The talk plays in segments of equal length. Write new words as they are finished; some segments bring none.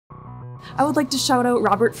I would like to shout out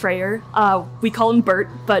Robert Fraher. We call him Bert,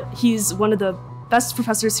 but he's one of the best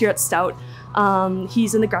professors here at Stout.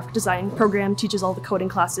 He's in the graphic design program, teaches all the coding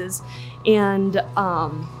classes, and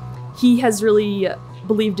he has really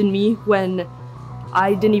believed in me when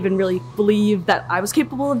I didn't even really believe that I was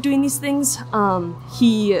capable of doing these things.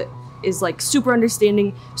 He is like super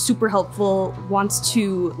understanding, super helpful, wants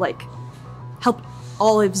to like help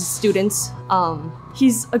all of his students.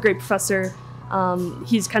 He's a great professor.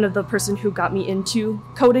 He's kind of the person who got me into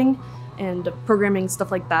coding and programming,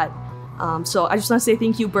 stuff like that. So I just want to say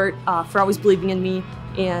thank you, Bert, for always believing in me,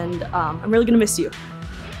 and I'm really gonna miss you.